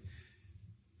 reckon.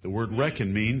 The word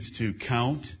reckon means to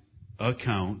count,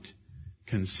 account,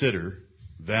 consider,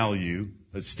 value,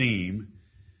 esteem.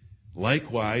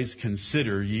 Likewise,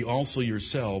 consider ye also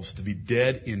yourselves to be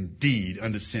dead indeed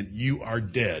unto sin. You are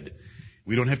dead.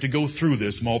 We don't have to go through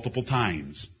this multiple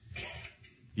times.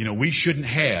 You know, we shouldn't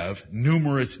have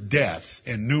numerous deaths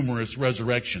and numerous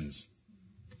resurrections.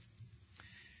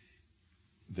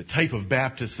 The type of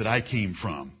Baptist that I came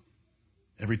from,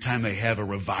 every time they have a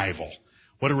revival,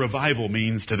 what a revival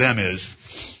means to them is,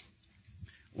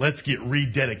 let's get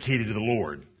rededicated to the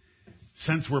Lord.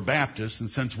 Since we're Baptists, and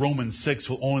since Romans 6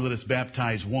 will only let us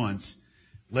baptize once,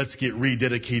 let's get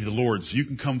rededicated to the Lord. So you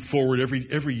can come forward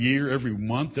every year, every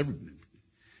month,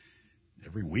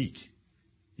 every week.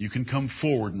 You can come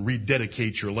forward and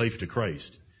rededicate your life to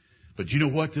Christ. But you know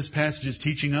what this passage is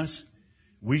teaching us?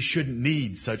 We shouldn't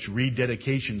need such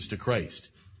rededications to Christ.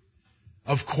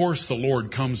 Of course the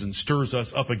Lord comes and stirs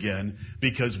us up again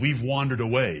because we've wandered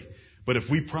away. But if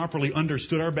we properly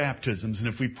understood our baptisms, and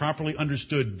if we properly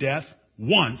understood death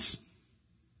once,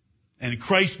 and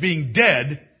Christ being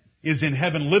dead is in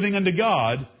heaven living unto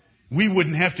God, we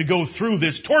wouldn't have to go through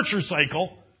this torture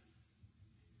cycle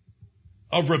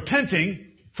of repenting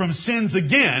from sins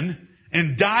again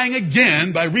and dying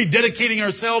again by rededicating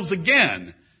ourselves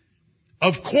again.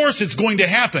 Of course it's going to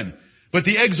happen. But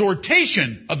the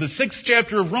exhortation of the 6th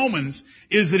chapter of Romans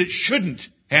is that it shouldn't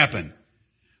happen.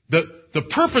 The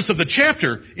purpose of the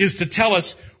chapter is to tell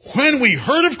us when we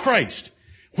heard of Christ,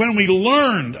 when we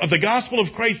learned of the gospel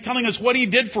of Christ telling us what He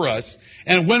did for us,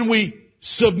 and when we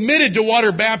submitted to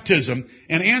water baptism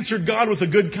and answered God with a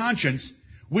good conscience,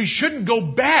 we shouldn't go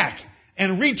back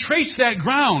and retrace that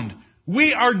ground.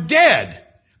 We are dead.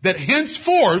 That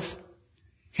henceforth,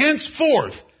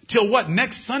 till what,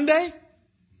 next Sunday?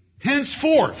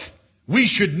 Henceforth, we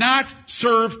should not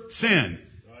serve sin.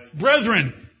 Right.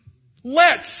 Brethren,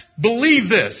 let's believe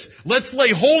this. Let's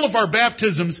lay hold of our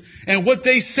baptisms and what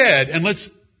they said, and let's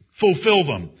fulfill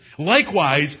them.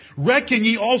 Likewise, reckon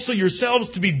ye also yourselves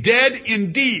to be dead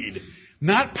indeed.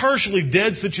 Not partially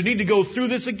dead so that you need to go through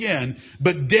this again,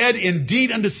 but dead indeed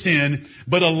unto sin,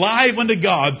 but alive unto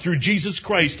God through Jesus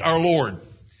Christ our Lord.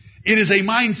 It is a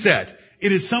mindset.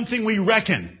 It is something we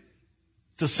reckon.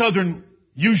 It's a Southern,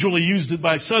 usually used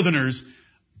by Southerners.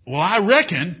 Well, I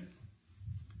reckon.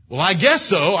 Well, I guess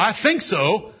so. I think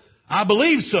so. I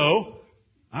believe so.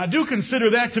 I do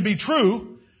consider that to be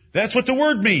true. That's what the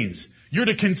word means. You're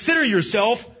to consider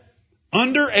yourself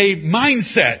under a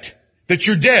mindset that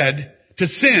you're dead to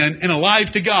sin and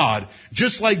alive to God.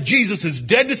 Just like Jesus is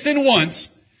dead to sin once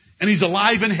and He's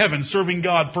alive in heaven serving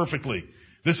God perfectly.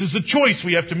 This is the choice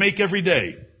we have to make every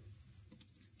day.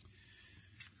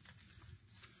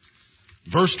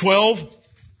 Verse 12,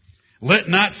 let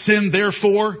not sin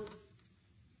therefore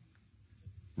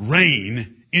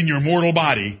reign in your mortal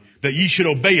body, that ye should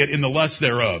obey it in the lust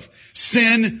thereof.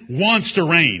 Sin wants to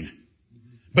reign,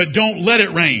 but don't let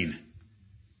it reign.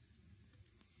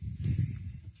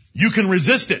 You can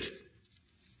resist it.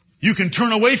 You can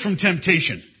turn away from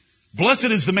temptation.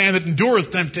 Blessed is the man that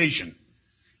endureth temptation.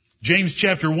 James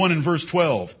chapter 1 and verse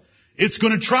 12. It's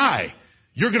going to try.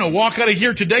 You're going to walk out of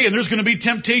here today and there's going to be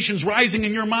temptations rising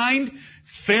in your mind.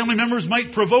 Family members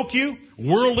might provoke you.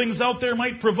 Worldlings out there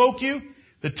might provoke you.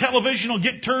 The television will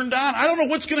get turned on. I don't know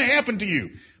what's going to happen to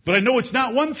you. But I know it's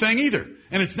not one thing either.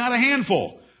 And it's not a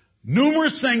handful.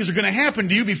 Numerous things are going to happen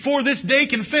to you before this day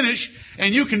can finish.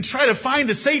 And you can try to find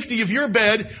the safety of your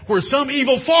bed where some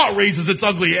evil thought raises its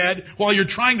ugly head while you're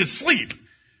trying to sleep.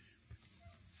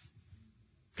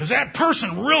 Because that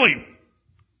person really...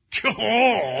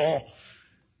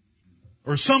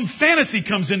 Or some fantasy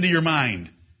comes into your mind.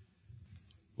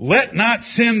 Let not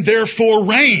sin therefore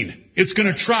reign. It's going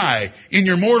to try in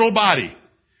your mortal body.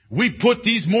 We put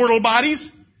these mortal bodies,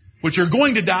 which are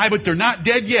going to die, but they're not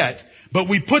dead yet, but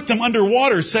we put them under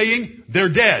water saying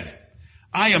they're dead.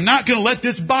 I am not going to let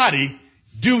this body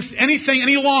do anything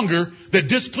any longer that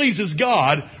displeases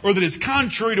God or that is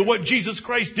contrary to what Jesus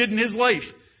Christ did in His life.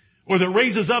 or that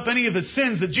raises up any of the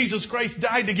sins that Jesus Christ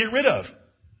died to get rid of.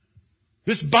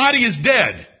 This body is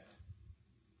dead.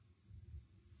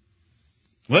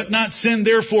 Let not sin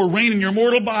therefore reign in your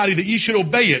mortal body, that ye should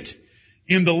obey it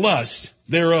in the lust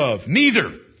thereof.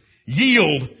 Neither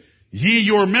yield ye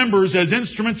your members as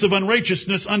instruments of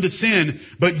unrighteousness unto sin,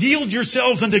 but yield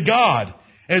yourselves unto God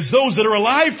as those that are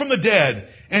alive from the dead,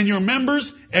 and your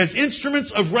members as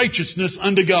instruments of righteousness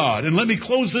unto God. And let me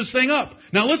close this thing up.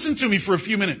 Now listen to me for a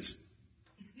few minutes.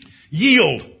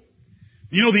 Yield.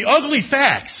 You know, the ugly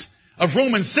facts of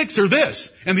Romans 6 are this,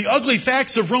 and the ugly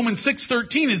facts of Romans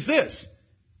 6:13 is this.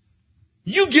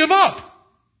 You give up.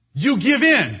 You give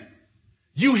in.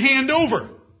 You hand over.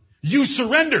 You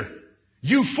surrender.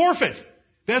 You forfeit.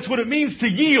 That's what it means to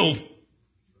yield.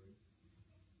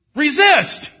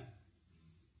 Resist.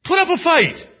 Put up a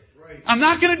fight. I'm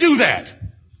not going to do that.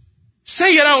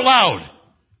 Say it out loud.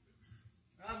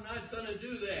 I'm not going to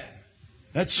do that.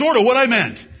 That's sort of what I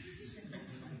meant.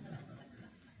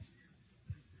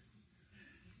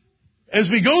 As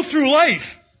we go through life,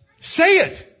 say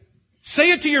it.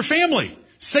 Say it to your family.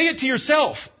 Say it to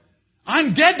yourself.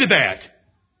 I'm dead to that.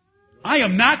 I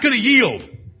am not going to yield.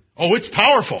 Oh, it's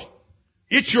powerful.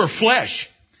 It's your flesh.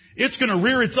 It's going to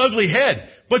rear its ugly head.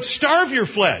 But starve your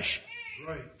flesh.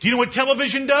 Right. Do you know what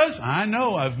television does? I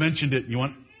know. I've mentioned it.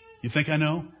 You think I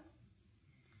know?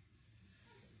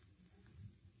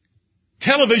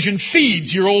 Television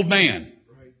feeds your old man.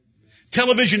 Right.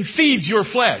 Television feeds your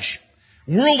flesh.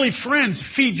 Worldly friends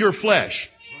feed your flesh.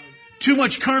 Too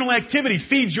much carnal activity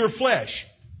feeds your flesh.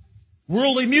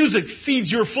 Worldly music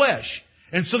feeds your flesh.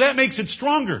 And so that makes it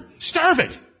stronger. Starve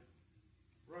it.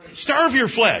 Right. Starve your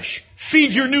flesh.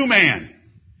 Feed your new man.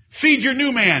 Feed your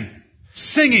new man.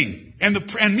 Singing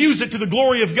and music to the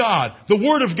glory of God. The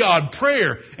Word of God.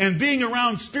 Prayer. And being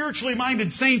around spiritually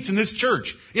minded saints in this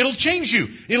church. It'll change you.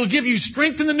 It'll give you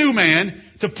strength in the new man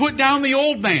to put down the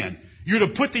old man. You're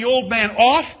to put the old man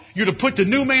off. You're to put the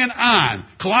new man on.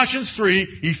 Colossians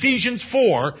 3, Ephesians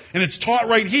 4, and it's taught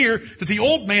right here that the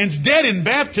old man's dead in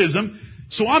baptism,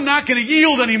 so I'm not going to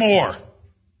yield anymore.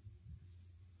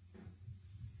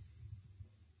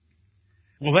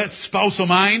 Well, that spouse of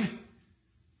mine,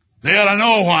 they ought to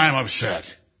know why I'm upset.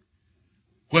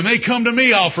 When they come to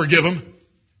me, I'll forgive them.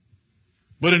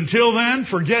 But until then,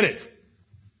 forget it.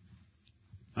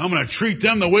 I'm going to treat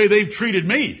them the way they've treated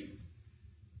me.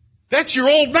 That's your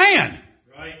old man.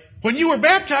 Right. When you were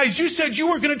baptized, you said you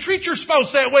weren't going to treat your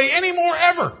spouse that way anymore,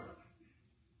 ever.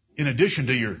 In addition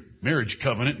to your marriage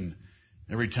covenant, and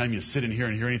every time you sit in here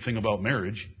and hear anything about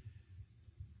marriage,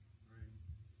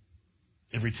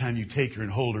 every time you take her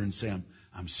and hold her and say,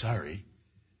 I'm sorry,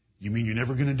 you mean you're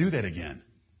never going to do that again?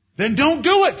 Then don't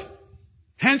do it.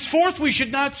 Henceforth we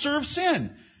should not serve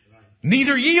sin.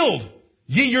 Neither yield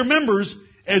ye your members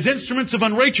as instruments of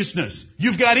unrighteousness.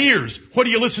 You've got ears. What are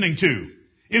you listening to?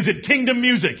 Is it kingdom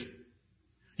music?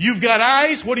 You've got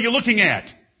eyes. What are you looking at?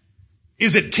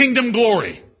 Is it kingdom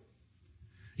glory?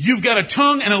 You've got a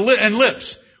tongue and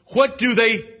lips. What do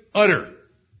they utter?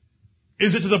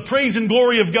 Is it to the praise and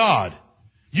glory of God?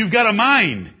 You've got a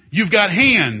mind. You've got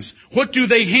hands. What do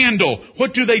they handle?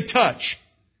 What do they touch?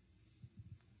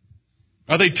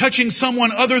 Are they touching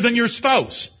someone other than your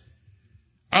spouse?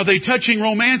 Are they touching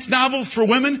romance novels for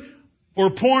women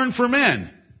or porn for men?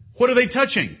 What are they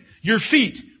touching? Your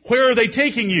feet. Where are they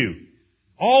taking you?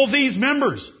 All these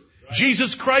members. Right.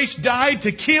 Jesus Christ died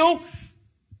to kill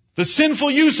the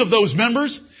sinful use of those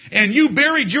members, and you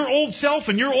buried your old self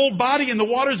and your old body in the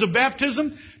waters of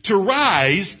baptism to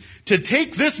rise, to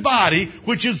take this body,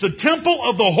 which is the temple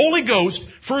of the Holy Ghost,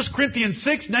 1 Corinthians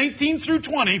 6, 19 through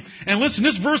 20, and listen,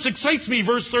 this verse excites me,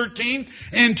 verse 13,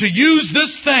 and to use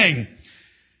this thing.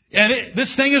 And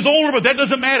this thing is older, but that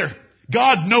doesn't matter.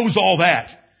 God knows all that.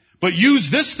 But use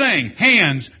this thing,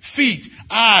 hands, feet,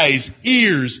 eyes,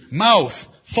 ears, mouth,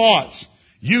 thoughts.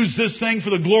 Use this thing for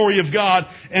the glory of God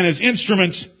and as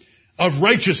instruments of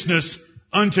righteousness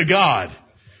unto God.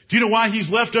 Do you know why He's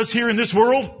left us here in this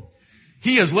world?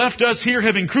 He has left us here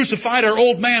having crucified our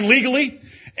old man legally,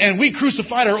 and we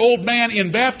crucified our old man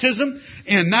in baptism,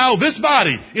 and now this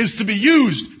body is to be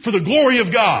used for the glory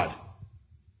of God.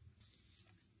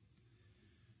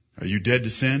 Are you dead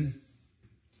to sin?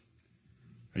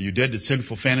 Are you dead to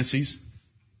sinful fantasies?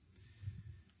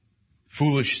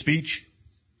 Foolish speech?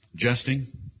 Jesting?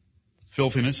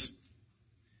 Filthiness?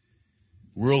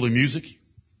 Worldly music?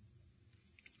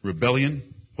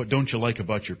 Rebellion? What don't you like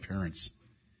about your parents?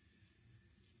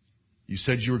 You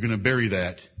said you were going to bury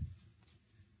that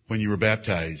when you were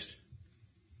baptized.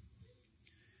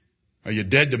 Are you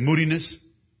dead to moodiness?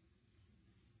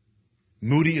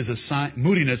 Moodiness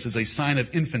is a sign of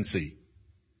infancy.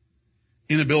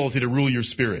 inability to rule your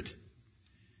spirit?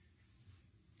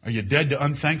 Are you dead to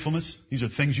unthankfulness? These are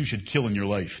things you should kill in your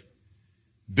life.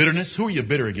 Bitterness? Who are you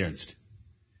bitter against?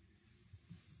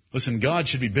 Listen, God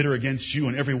should be bitter against you,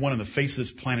 and everyone on the face of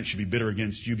this planet should be bitter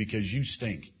against you because you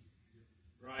stink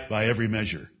by every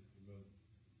measure.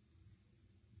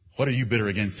 What are you bitter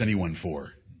against anyone for?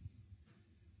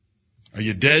 Are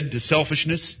you dead to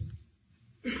selfishness?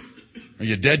 Are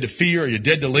you dead to fear? Are you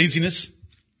dead to laziness?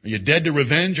 Are you dead to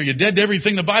revenge? Are you dead to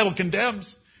everything the Bible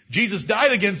condemns? Jesus died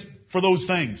for those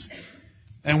things.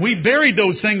 And we buried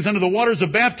those things under the waters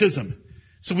of baptism.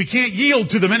 So we can't yield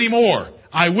to them anymore.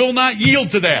 I will not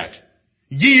yield to that.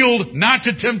 Yield not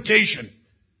to temptation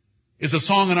is a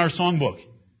song in our songbook.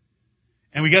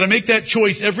 And we got to make that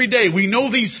choice every day. We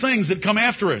know these things that come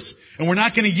after us, and we're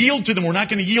not going to yield to them. We're not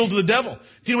going to yield to the devil. Do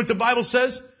you know what the Bible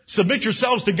says? Submit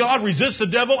yourselves to God, resist the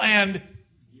devil, and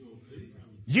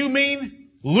you mean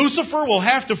Lucifer will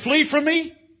have to flee from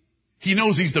me? He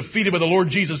knows he's defeated by the Lord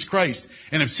Jesus Christ.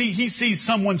 And if he sees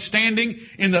someone standing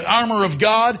in the armor of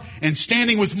God and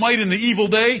standing with might in the evil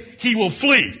day, he will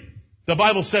flee. The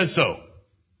Bible says so.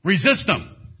 Resist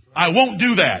them. I won't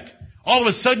do that. All of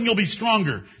a sudden you'll be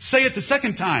stronger. Say it the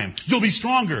second time, you'll be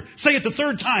stronger. Say it the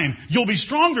third time, you'll be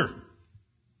stronger.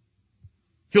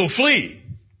 He'll flee.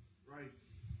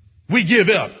 We give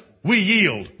up. We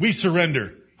yield. We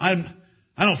surrender. I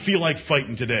don't feel like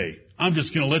fighting today. I'm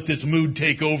just going to let this mood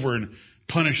take over and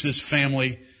punish this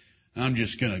family. I'm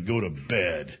just going to go to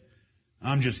bed.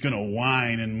 I'm just going to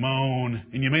whine and moan.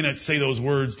 And you may not say those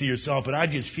words to yourself, but I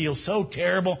just feel so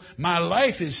terrible. My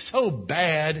life is so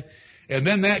bad. And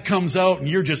then that comes out and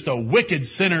you're just a wicked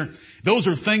sinner. Those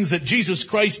are things that Jesus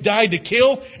Christ died to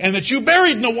kill and that you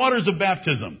buried in the waters of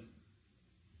baptism.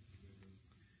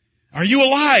 Are you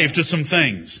alive to some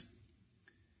things?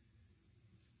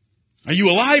 Are you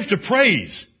alive to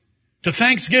praise, to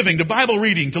thanksgiving, to Bible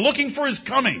reading, to looking for His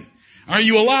coming? Are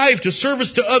you alive to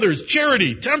service to others,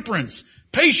 charity, temperance,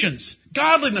 patience,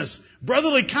 godliness,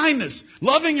 brotherly kindness,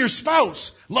 loving your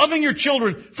spouse, loving your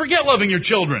children? Forget loving your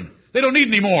children. They don't need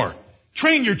any more.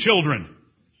 Train your children.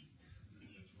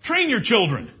 Train your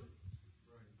children.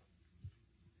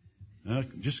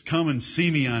 Just come and see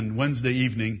me on Wednesday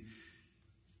evening.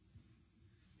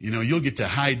 You know, you'll get to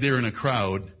hide there in a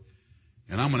crowd,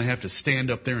 and I'm going to have to stand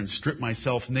up there and strip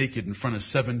myself naked in front of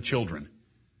 7 children.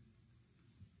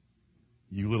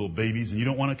 You little babies, and you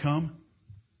don't want to come?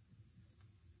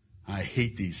 I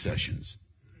hate these sessions.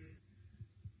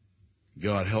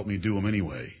 God help me do them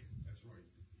anyway.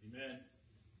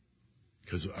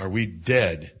 Because are we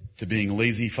dead to being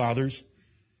lazy fathers?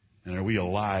 And are we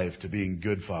alive to being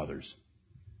good fathers?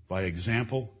 By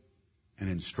example and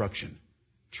instruction,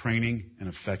 training and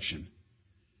affection.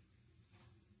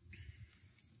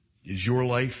 Is your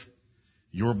life,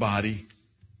 your body,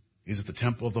 is it the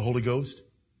temple of the Holy Ghost?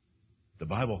 The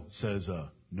Bible says,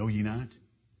 know ye not?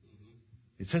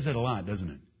 It says that a lot, doesn't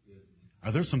it?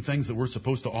 Are there some things that we're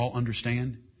supposed to all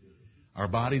understand? Our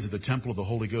bodies are the temple of the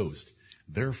Holy Ghost.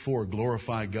 Therefore,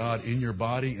 glorify God in your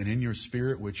body and in your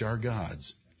spirit, which are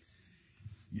God's.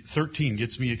 13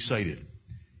 gets me excited.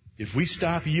 If we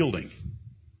stop yielding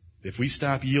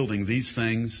these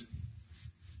things,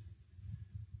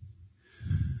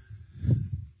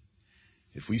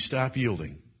 if we stop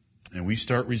yielding and we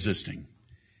start resisting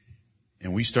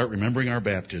and we start remembering our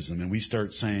baptism and we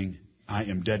start saying, I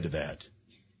am dead to that.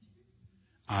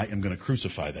 I am going to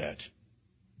crucify that.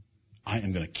 I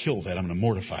am going to kill that. I'm going to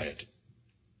mortify it.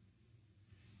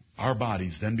 Our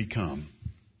bodies then become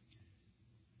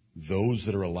those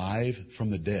that are alive from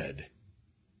the dead,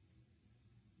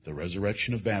 the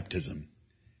resurrection of baptism,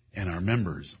 and our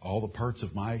members, all the parts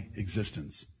of my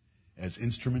existence, as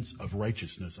instruments of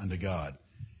righteousness unto God.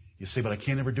 You say, but I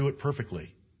can't ever do it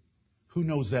perfectly. Who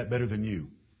knows that better than you?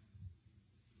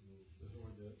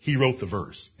 He wrote the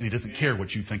verse, and He doesn't care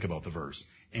what you think about the verse,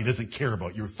 and He doesn't care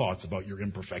about your thoughts about your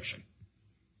imperfection.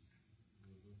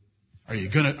 Are you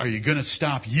gonna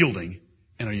stop yielding,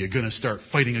 and are you gonna start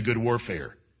fighting a good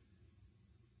warfare?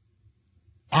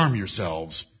 Arm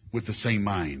yourselves with the same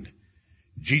mind.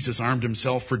 Jesus armed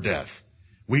Himself for death.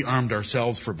 We armed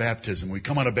ourselves for baptism. We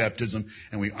come out of baptism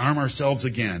and we arm ourselves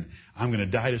again. I'm going to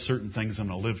die to certain things. I'm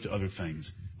going to live to other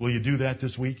things. Will you do that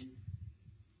this week?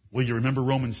 Will you remember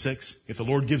Romans 6? If the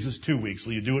Lord gives us 2 weeks,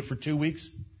 will you do it for 2 weeks?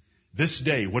 This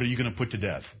day, what are you going to put to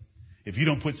death? If you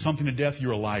don't put something to death,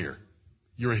 you're a liar.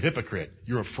 You're a hypocrite.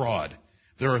 You're a fraud.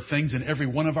 There are things in every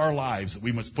one of our lives that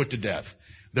we must put to death.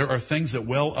 There are things that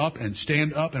well up and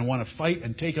stand up and want to fight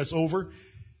and take us over,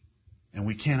 and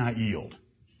we cannot yield.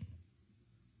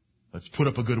 Let's put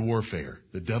up a good warfare.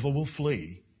 The devil will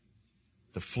flee.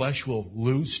 The flesh will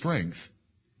lose strength,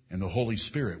 And the Holy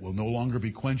Spirit will no longer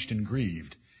be quenched and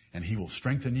grieved, and He will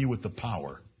strengthen you with the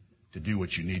power to do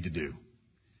what you need to do.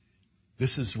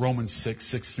 This is Romans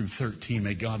 6 through 13.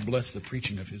 May God bless the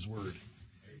preaching of His Word.